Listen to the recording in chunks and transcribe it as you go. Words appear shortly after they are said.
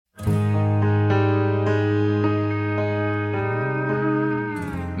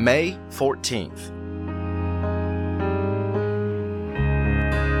May 14th.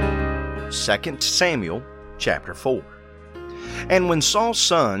 2 Samuel chapter 4. And when Saul's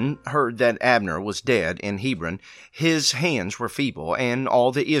son heard that Abner was dead in Hebron, his hands were feeble, and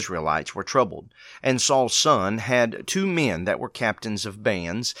all the Israelites were troubled. And Saul's son had 2 men that were captains of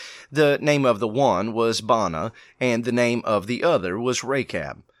bands. The name of the one was Baanah, and the name of the other was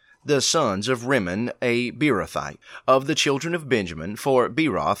Rechab, the sons of Rimmon, a Beerothite, of the children of Benjamin, for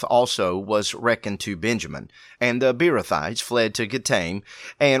Beeroth also was reckoned to Benjamin. And the Beerothites fled to Gittaim,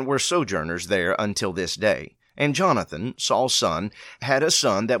 and were sojourners there until this day. And Jonathan, Saul's son, had a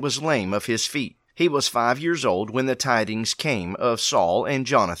son that was lame of his feet. He was 5 years old when the tidings came of Saul and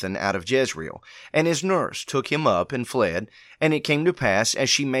Jonathan out of Jezreel. And his nurse took him up and fled. And it came to pass,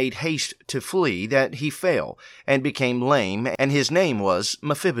 as she made haste to flee, that he fell, and became lame, and his name was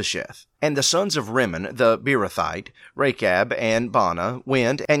Mephibosheth. And the sons of Rimmon the Beerothite, Rechab and Baanah,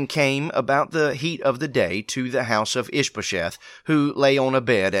 went and came about the heat of the day to the house of Ishbosheth, who lay on a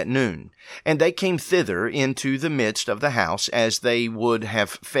bed at noon. And they came thither into the midst of the house, as they would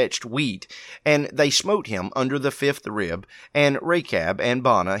have fetched wheat, and they smote him under the 5th rib, and Rechab and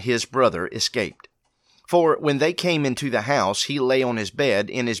Baanah his brother escaped. For when they came into the house, he lay on his bed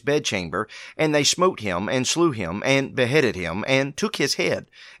in his bedchamber, and they smote him, and slew him, and beheaded him, and took his head,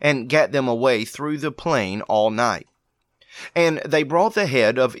 and gat them away through the plain all night. And they brought the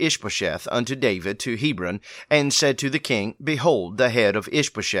head of Ishbosheth unto David to Hebron, and said to the king, Behold, the head of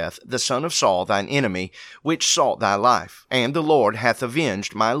Ishbosheth, the son of Saul, thine enemy, which sought thy life. And the Lord hath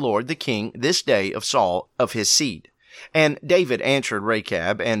avenged my lord the king this day of Saul of his seed. And David answered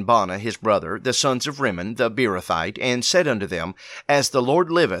Rechab and Baanah his brother, the sons of Rimmon the Beerothite, and said unto them, As the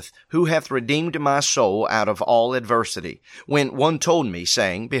Lord liveth, who hath redeemed my soul out of all adversity, when one told me,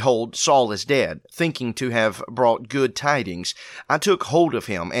 saying, Behold, Saul is dead, thinking to have brought good tidings, I took hold of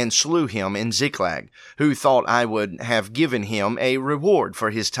him and slew him in Ziklag, who thought I would have given him a reward for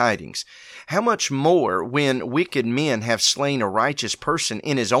his tidings. How much more when wicked men have slain a righteous person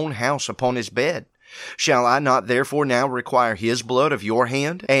in his own house upon his bed? Shall I not therefore now require his blood of your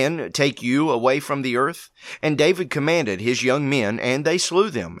hand, and take you away from the earth? And David commanded his young men, and they slew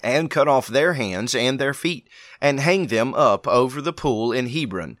them, and cut off their hands and their feet, and hanged them up over the pool in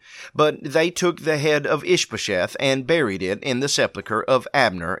Hebron. But they took the head of Ishbosheth, and buried it in the sepulchre of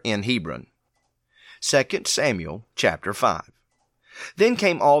Abner in Hebron. 2 Samuel chapter 5. Then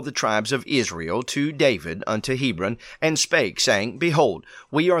came all the tribes of Israel to David unto Hebron, and spake, saying, Behold,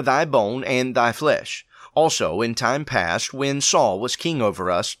 we are thy bone and thy flesh. Also in time past, when Saul was king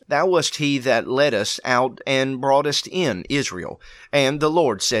over us, thou wast he that led us out and broughtest in Israel. And the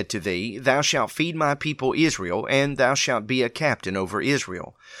Lord said to thee, Thou shalt feed my people Israel, and thou shalt be a captain over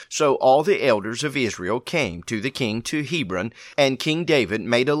Israel. So all the elders of Israel came to the king to Hebron, and King David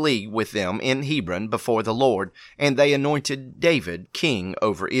made a league with them in Hebron before the Lord, and they anointed David king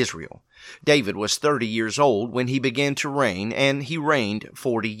over Israel. David was 30 years old when he began to reign, and he reigned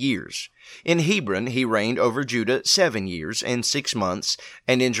 40 years. In Hebron he reigned over Judah 7 years and 6 months,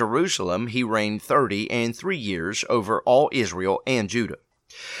 and in Jerusalem he reigned 30 years over all Israel and Judah.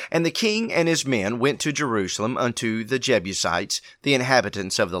 And the king and his men went to Jerusalem unto the Jebusites, the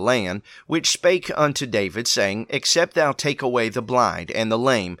inhabitants of the land, which spake unto David, saying, Except thou take away the blind and the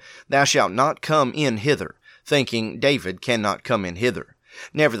lame, thou shalt not come in hither, thinking David cannot come in hither.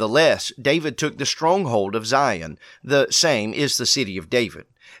 Nevertheless, David took the stronghold of Zion, the same is the city of David.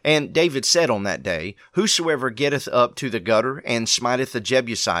 And David said on that day, Whosoever getteth up to the gutter, and smiteth the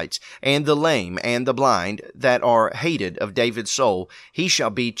Jebusites, and the lame, and the blind, that are hated of David's soul, he shall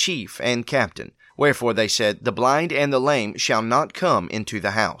be chief and captain. Wherefore they said, The blind and the lame shall not come into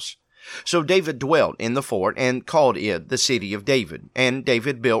the house. So David dwelt in the fort, and called it the city of David. And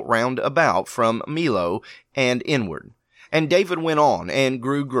David built round about from Millo and inward. And David went on, and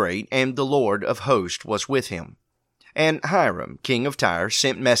grew great, and the Lord of hosts was with him. And Hiram, king of Tyre,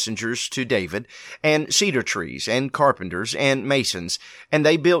 sent messengers to David, and cedar trees, and carpenters, and masons, and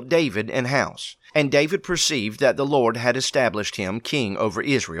they built David an house. And David perceived that the Lord had established him king over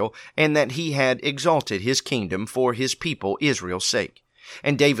Israel, and that he had exalted his kingdom for his people Israel's sake.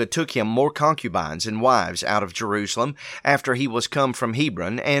 And David took him more concubines and wives out of Jerusalem, after he was come from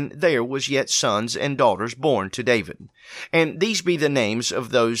Hebron, and there was yet sons and daughters born to David. And these be the names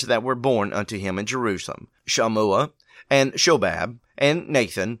of those that were born unto him in Jerusalem: Shammua, and Shobab, and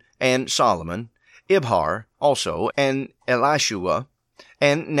Nathan, and Solomon, Ibhar also, and Elishua,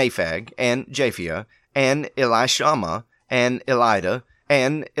 and Naphag, and Japhia, and Elishama, and Elida,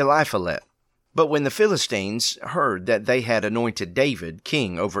 and Eliphalet. But when the Philistines heard that they had anointed David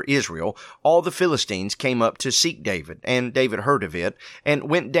king over Israel, all the Philistines came up to seek David, and David heard of it, and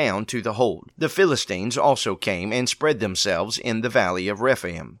went down to the hold. The Philistines also came and spread themselves in the valley of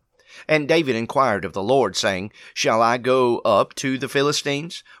Rephaim. And David inquired of the Lord, saying, Shall I go up to the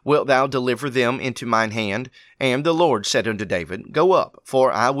Philistines? Wilt thou deliver them into mine hand? And the Lord said unto David, Go up,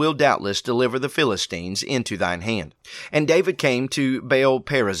 for I will doubtless deliver the Philistines into thine hand. And David came to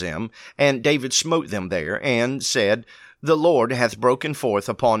Baal-perazim, and David smote them there, and said, The Lord hath broken forth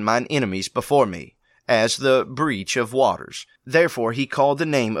upon mine enemies before me, as the breach of waters. Therefore he called the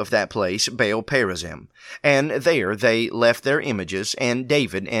name of that place Baal-perazim. And there they left their images, and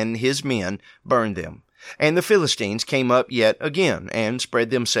David and his men burned them. And the Philistines came up yet again, and spread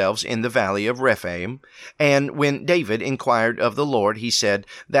themselves in the valley of Rephaim. And when David inquired of the Lord, he said,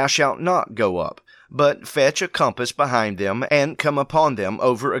 Thou shalt not go up, but fetch a compass behind them, and come upon them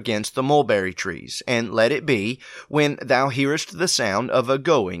over against the mulberry trees. And let it be, when thou hearest the sound of a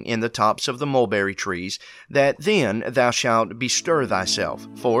going in the tops of the mulberry trees, that then thou shalt bestir thyself,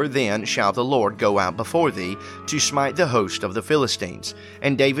 for then shall the Lord go out before thee to smite the host of the Philistines.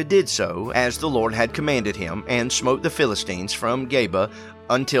 And David did so, as the Lord had commanded him, and smote the Philistines from Geba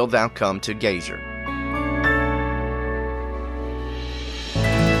until thou come to Gazer.